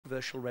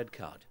controversial red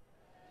card.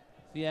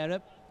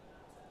 Vieira,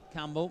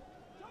 Campbell,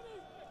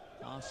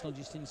 Arsenal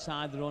just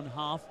inside their own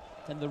half.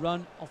 Then the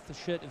run off the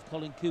shirt of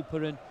Colin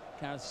Cooper and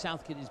Gareth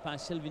Southgate is by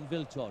Sylvain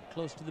Wiltord,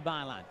 close to the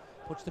byline.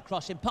 Puts the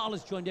cross in.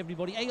 Parler's joined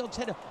everybody. Ayog's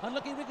header,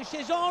 unlucky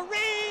ricochets.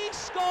 Henry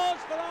scores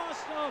for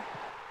Arsenal.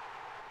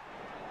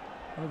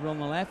 Over on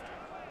the left,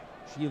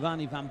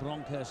 Giovanni van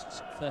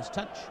Bronckhorst's first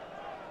touch.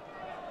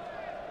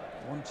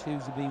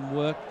 1-2s are being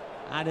worked.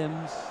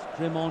 Adams,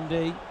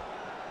 Grimondi.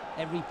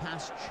 Every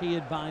pass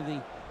cheered by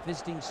the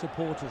visiting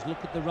supporters.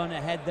 Look at the run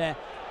ahead there.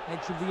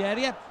 Edge of the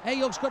area.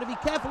 Ayog's got to be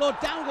careful. Oh,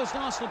 down goes an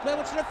Arsenal player.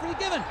 What's the referee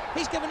given?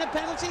 He's given a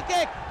penalty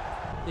kick.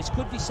 This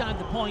could decide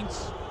the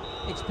points.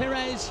 It's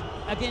Perez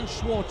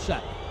against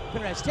Schwarzer.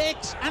 Perez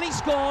takes and he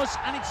scores,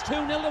 and it's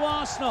 2-0 to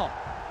Arsenal.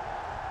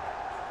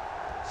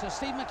 So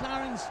Steve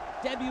McLaren's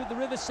debut at the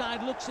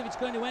Riverside looks as if it's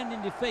going to end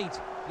in defeat,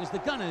 because the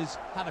Gunners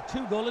have a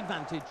 2-goal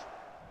advantage.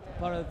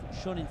 Boro have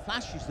shown in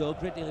flashes, though, a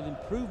great deal of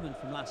improvement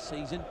from last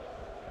season.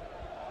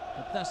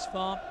 But thus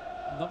far,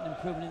 not an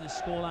improvement in the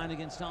scoreline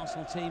against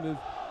Arsenal team who've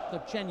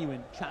got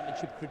genuine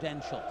championship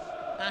credentials.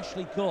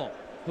 Ashley Cole,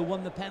 who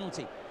won the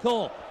penalty.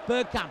 Cole,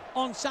 Bergkamp,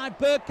 onside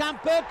Bergkamp,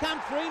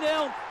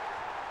 3-0.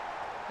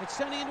 It's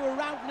turning into a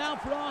rout now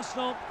for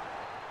Arsenal.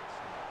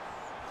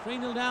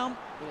 3-0 down.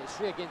 It's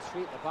 3 against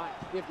 3 at the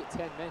back. They've got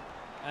 10 men.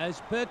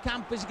 As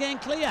Bergkamp is again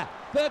clear.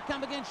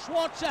 Bergkamp against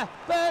Schwarzer.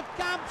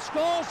 Bergkamp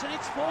scores, and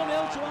it's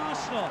 4-0 to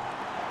Arsenal.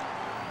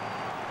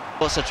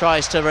 Schwarzer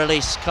tries to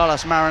release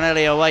Carlos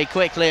Marinelli away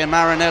quickly, and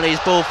Marinelli's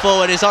ball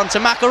forward is on to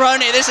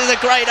Macaroni. This is a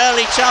great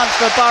early chance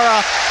for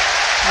Boro,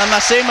 and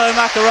Massimo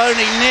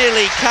Macaroni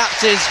nearly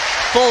capped his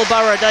full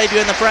Boro debut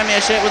in the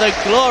Premiership with a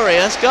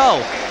glorious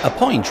goal. A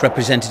point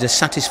represented a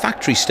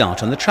satisfactory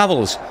start on the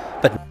travels,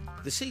 but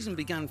the season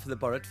began for the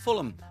Boro at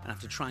Fulham, and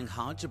after trying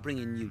hard to bring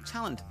in new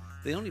talent,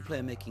 the only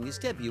player making his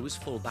debut was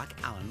fullback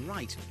Alan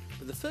Wright.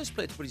 But the first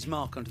player to put his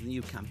mark onto the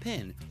new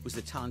campaign was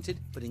the talented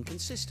but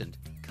inconsistent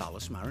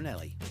Carlos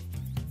Marinelli.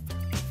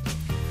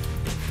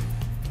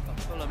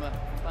 Fulham are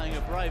playing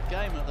a brave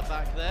game at the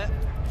back there,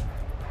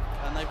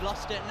 and they've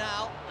lost it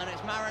now, and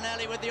it's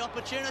Marinelli with the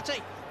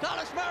opportunity.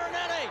 Carlos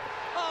Marinelli!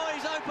 Oh,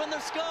 he's opened the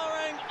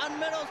scoring, and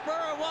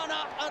Middlesbrough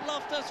 1-up at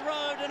Loftus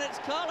Road, and it's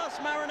Carlos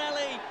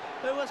Marinelli,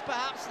 who was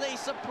perhaps the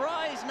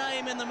surprise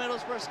name in the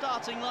Middlesbrough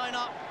starting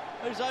lineup,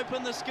 who's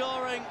opened the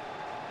scoring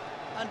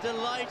and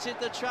delighted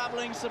the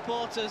travelling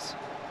supporters.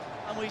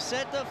 And we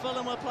said that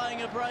Fulham were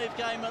playing a brave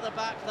game at the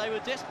back. They were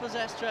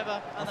dispossessed,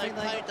 Trevor, and they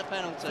paid the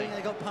penalty. I think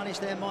they got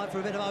punished there, Mike, for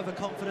a bit of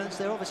overconfidence.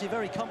 They're obviously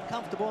very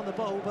comfortable on the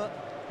ball, but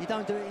you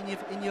don't do it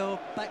in your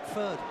back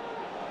third.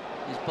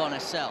 Is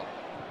Bonacel.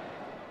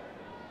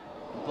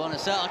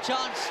 Bonacel, a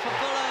chance for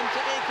Fulham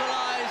to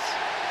equalise.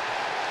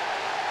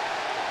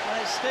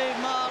 And it's Steve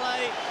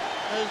Marley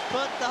who's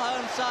put the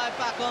home side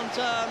back on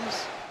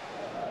terms.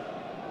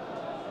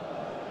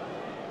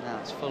 Now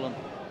it's Fulham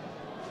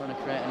trying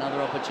to create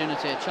another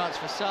opportunity. A chance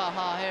for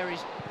Saha here.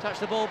 He's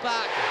touched the ball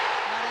back.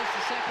 That is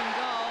the second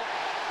goal.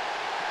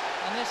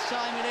 And this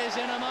time it is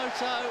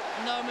Inamoto.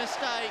 No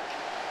mistake.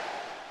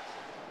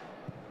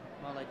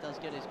 Marley does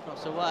get his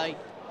cross away.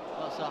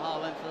 But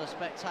Saha went for the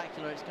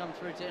spectacular. It's come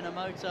through to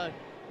Inamoto.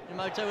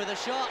 Inamoto with a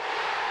shot.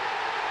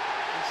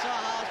 And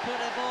Saha's put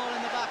a ball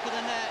in the back of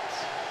the net.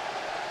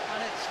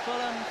 And it's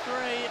Fulham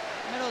 3,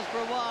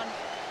 Middlesbrough 1.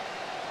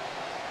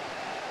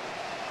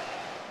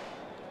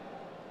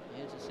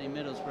 Here to see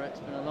Middlesbrough. It's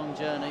been a long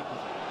journey.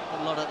 Not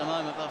a lot at the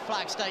moment, but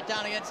flag stayed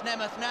down against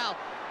Nemeth now.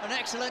 An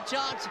excellent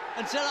chance,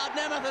 and Szilard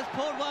Nemeth has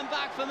pulled one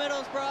back for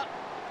Middlesbrough.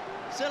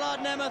 Szilard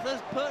Nemeth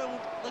has pulled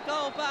the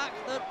goal back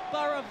that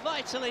Boro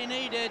vitally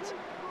needed.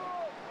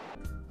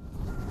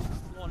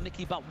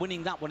 Nicky Butt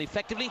winning that one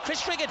effectively.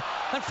 Chris Friggett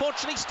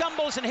unfortunately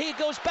stumbles, and here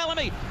goes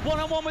Bellamy.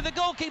 One-on-one with the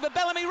goalkeeper.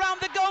 Bellamy round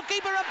the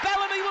goalkeeper, and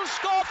Bellamy will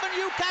score for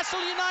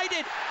Newcastle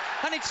United.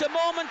 And it's a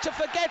moment to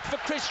forget for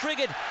Chris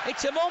Friggett.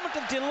 It's a moment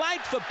of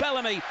delight for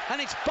Bellamy, and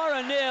it's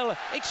Boro 0,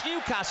 it's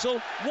Newcastle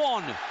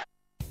 1.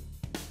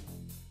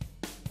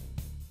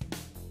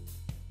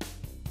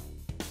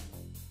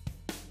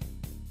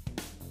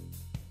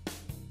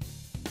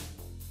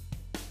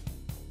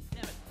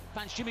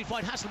 Finds Jimmy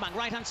Floyd Hasselbank,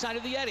 right-hand side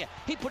of the area.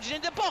 He puts it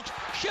in the box.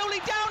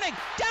 Surely Downing.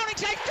 Downing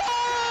takes goal!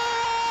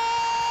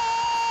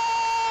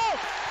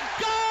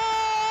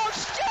 Goal!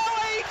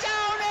 Stewie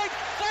Downing,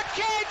 the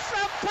kid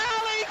from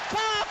Pally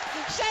Park,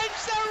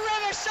 sends the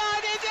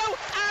Riverside into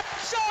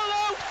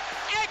absolute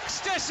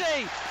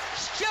ecstasy.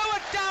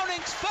 Stuart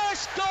Downing's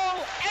first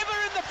goal ever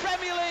in the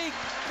Premier League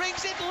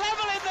brings it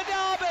level in the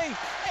derby.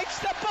 It's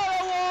the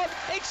Boro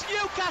 1, it's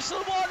Newcastle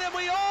 1, and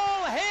we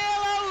all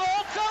hail a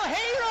local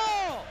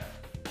hero.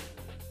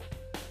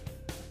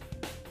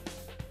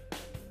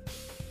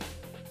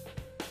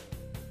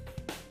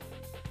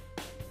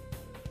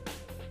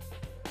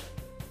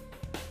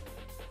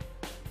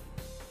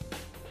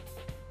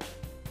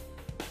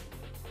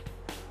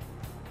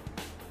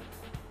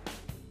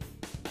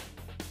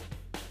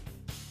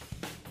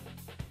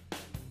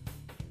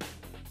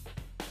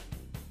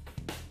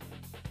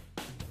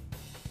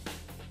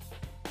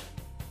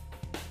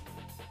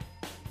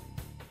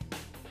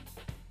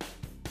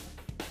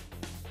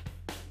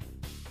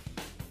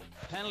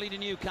 Penalty to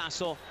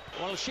Newcastle.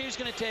 Well, Shearer's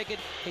going to take it.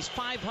 His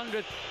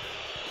 500th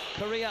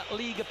career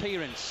league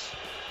appearance.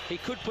 He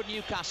could put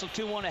Newcastle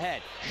 2-1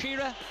 ahead.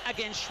 Shearer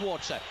against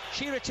Schwarzer.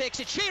 Shearer takes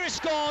it. Shearer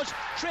scores.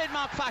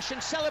 Trademark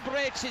fashion.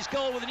 Celebrates his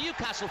goal with the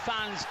Newcastle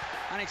fans.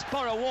 And it's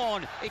Boro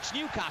 1. It's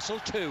Newcastle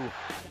 2.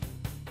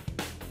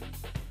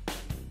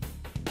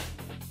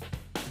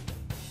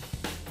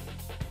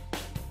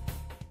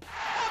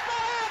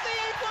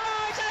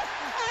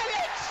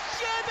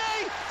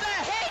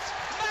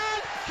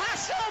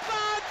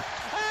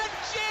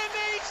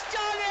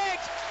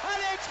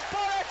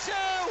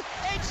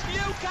 It's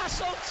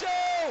Newcastle 2,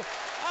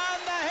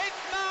 and the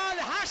hitman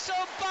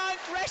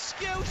Hasselbank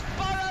rescues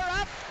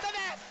Boro up the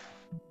net.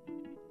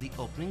 The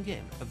opening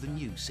game of the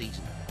new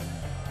season.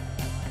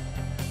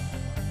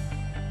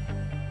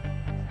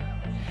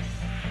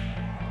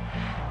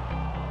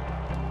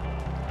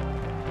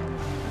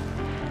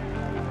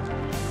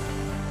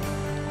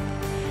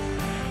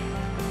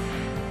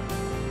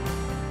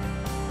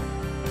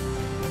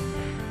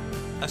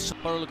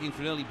 Boro looking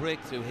for an early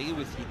breakthrough here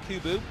with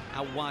Yakubu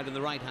out wide on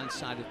the right-hand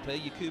side of play.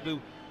 Yakubu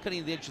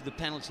cutting the edge of the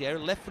penalty area.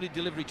 Left-footed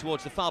delivery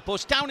towards the far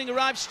post. Downing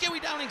arrives.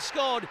 Stewie Downing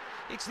scored.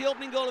 It's the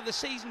opening goal of the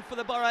season for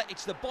the Boro.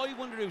 It's the boy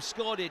wonder who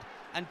scored it.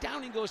 And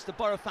Downing goes to the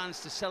Boro fans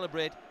to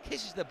celebrate.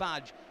 Kisses the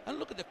badge. And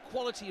look at the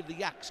quality of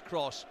the axe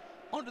cross.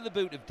 Onto the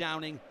boot of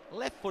Downing.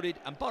 Left-footed,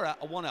 and Boro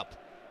are 1-up.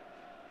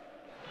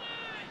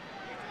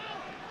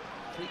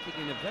 Free kick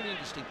in a very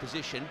interesting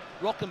position.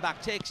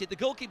 Rockenbach takes it. The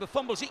goalkeeper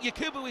fumbles it.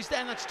 Yakubu is there,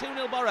 and that's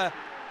 2-0 Boro.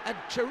 A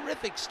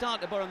terrific start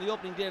to Boro on the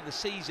opening day of the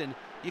season.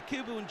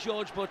 Yakubu and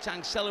George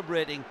Boateng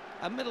celebrating.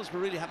 And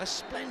Middlesbrough really have a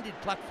splendid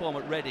platform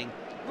at Reading.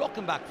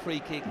 Rockenbach free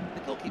kick.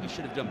 The goalkeeper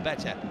should have done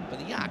better, but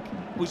the Yak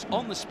was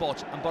on the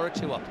spot, and Boro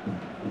 2-up.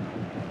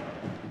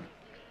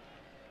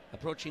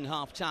 Approaching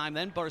half-time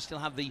then, Boro still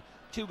have the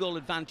 2-goal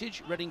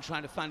advantage. Reading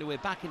trying to find a way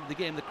back into the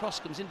game. The cross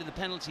comes into the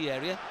penalty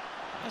area.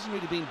 Hasn't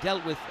really been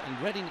dealt with,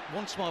 and Reading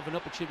once more have an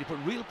opportunity to put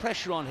real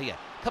pressure on here.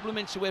 A couple of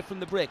minutes away from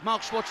the break.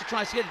 Mark Schwarzer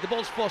tries to get it. The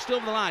ball's forced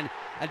over the line,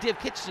 and Dave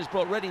Kitson has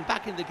brought Reading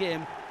back in the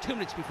game 2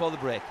 minutes before the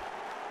break.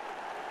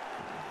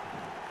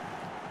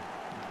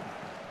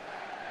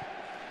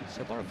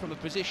 So Boro from a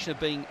position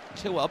of being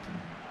 2-up,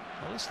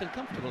 well, less than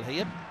comfortable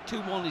here.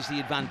 2-1 is the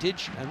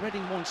advantage, and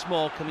Reading once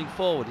more coming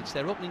forward. It's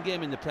their opening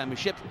game in the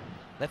Premiership.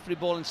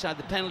 Left-footed ball inside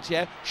the penalty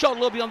area. Shot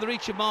low beyond the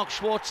reach of Mark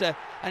Schwarzer,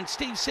 and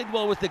Steve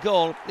Sidwell with the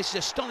goal. This is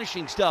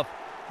astonishing stuff.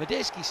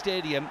 Medeski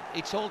Stadium,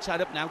 it's all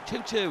tied up now,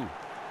 2-2.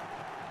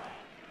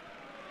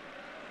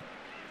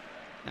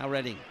 Now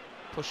Reading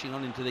pushing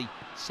on into the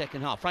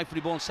second half.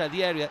 Right-footed ball inside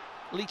the area.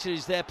 Leiter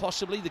is there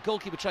possibly. The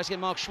goalkeeper tries to get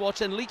Mark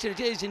Schwarzer, and Leiter it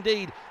is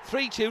indeed.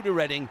 3-2 to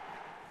Reading.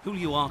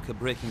 Julio Arca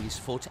breaking his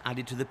foot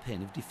added to the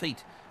pain of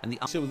defeat.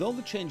 So with all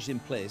the changes in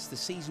place, the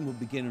season will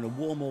begin on a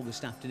warm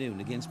August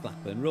afternoon against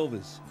Blackburn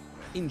Rovers.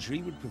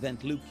 Injury would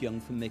prevent Luke Young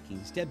from making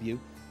his debut,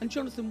 and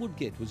Jonathan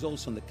Woodgate was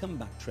also on the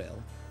comeback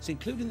trail, so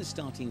including the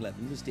starting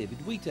 11 was David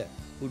Wheater,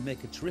 who would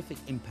make a terrific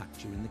impact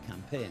during the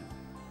campaign.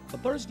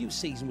 But Boro's new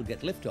season would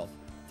get lift-off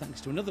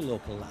thanks to another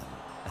local lad,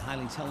 the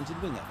highly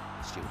talented winger,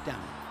 Stuart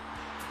Downing.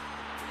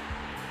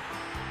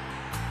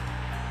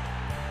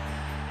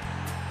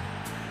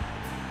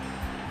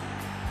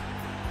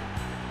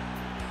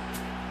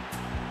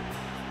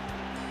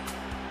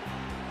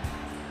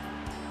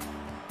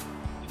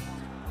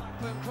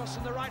 Cross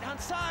on the right-hand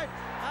side,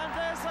 and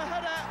there's the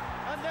header,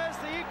 and there's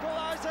the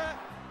equaliser.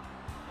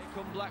 Here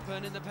come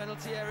Blackburn in the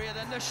penalty area,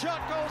 then the shot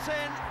goes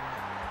in,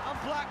 and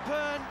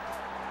Blackburn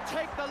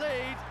take the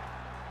lead.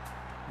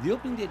 The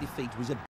opening day defeat was a